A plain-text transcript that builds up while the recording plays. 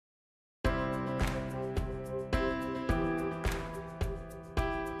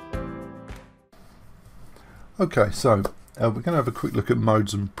Okay, so we're going to have a quick look at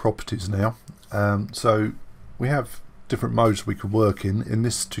modes and properties now. So we have different modes we can work in. In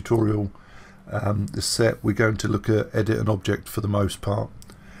this tutorial, this set, we're going to look at edit and object for the most part.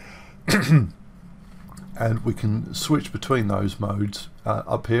 And we can switch between those modes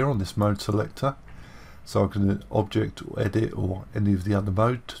up here on this mode selector. So I can object or edit or any of the other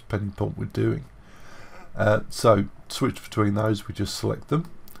modes depending upon what we're doing. So switch between those, we just select them.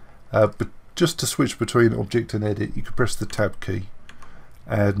 But just to switch between object and edit, you can press the tab key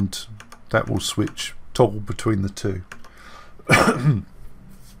and that will toggle between the two.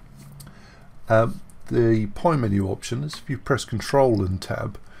 The pie menu options, if you press Control and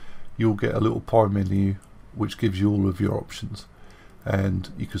tab, you'll get a little pie menu which gives you all of your options, and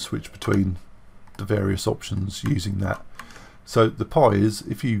you can switch between the various options using that. So the pie is,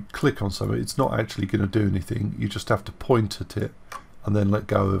 if you click on something, it's not actually going to do anything, you just have to point at it and then let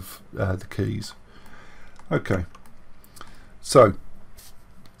go of the keys. Okay, so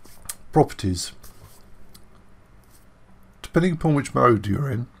properties. Depending upon which mode you're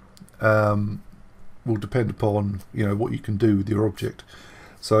in, will depend upon what you can do with your object.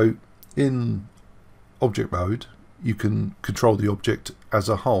 So in object mode, you can control the object as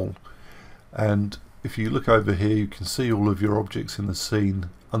a whole, and if you look over here, you can see all of your objects in the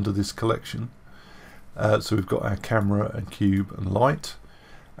scene under this collection. So we've got our camera and cube and light,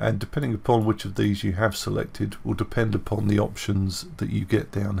 and depending upon which of these you have selected will depend upon the options that you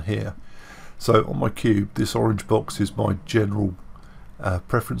get down here. So on my cube, this orange box is my general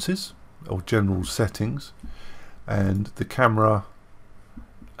preferences or general settings, and the camera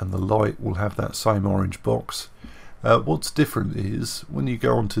and the light will have that same orange box. What's different is when you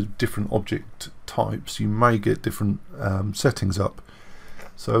go on to different object types, you may get different settings up.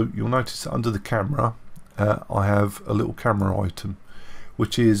 So you'll notice that under the camera, I have a little camera item,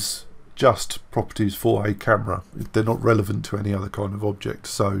 which is just properties for a camera. They're not relevant to any other kind of object,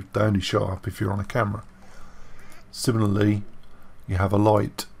 so they only show up if you're on a camera. Similarly, you have a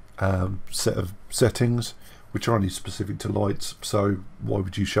light set of settings which are only specific to lights, so why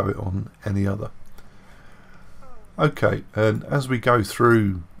would you show it on any other? Okay, and as we go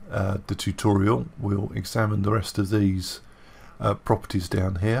through the tutorial, we'll examine the rest of these properties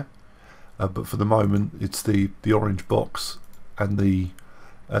down here, but for the moment it's the orange box and the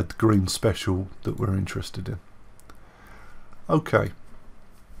green special that we're interested in. Okay,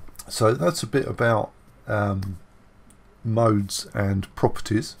 so that's a bit about modes and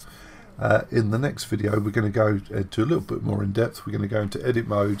properties. In the next video we're going to go to a little bit more in depth. We're going to go into edit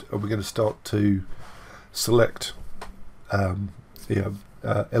mode and we're going to start to select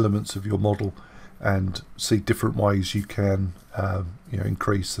elements of your model and see different ways you can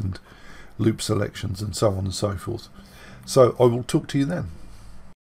increase and loop selections and so on and so forth. So I will talk to you then.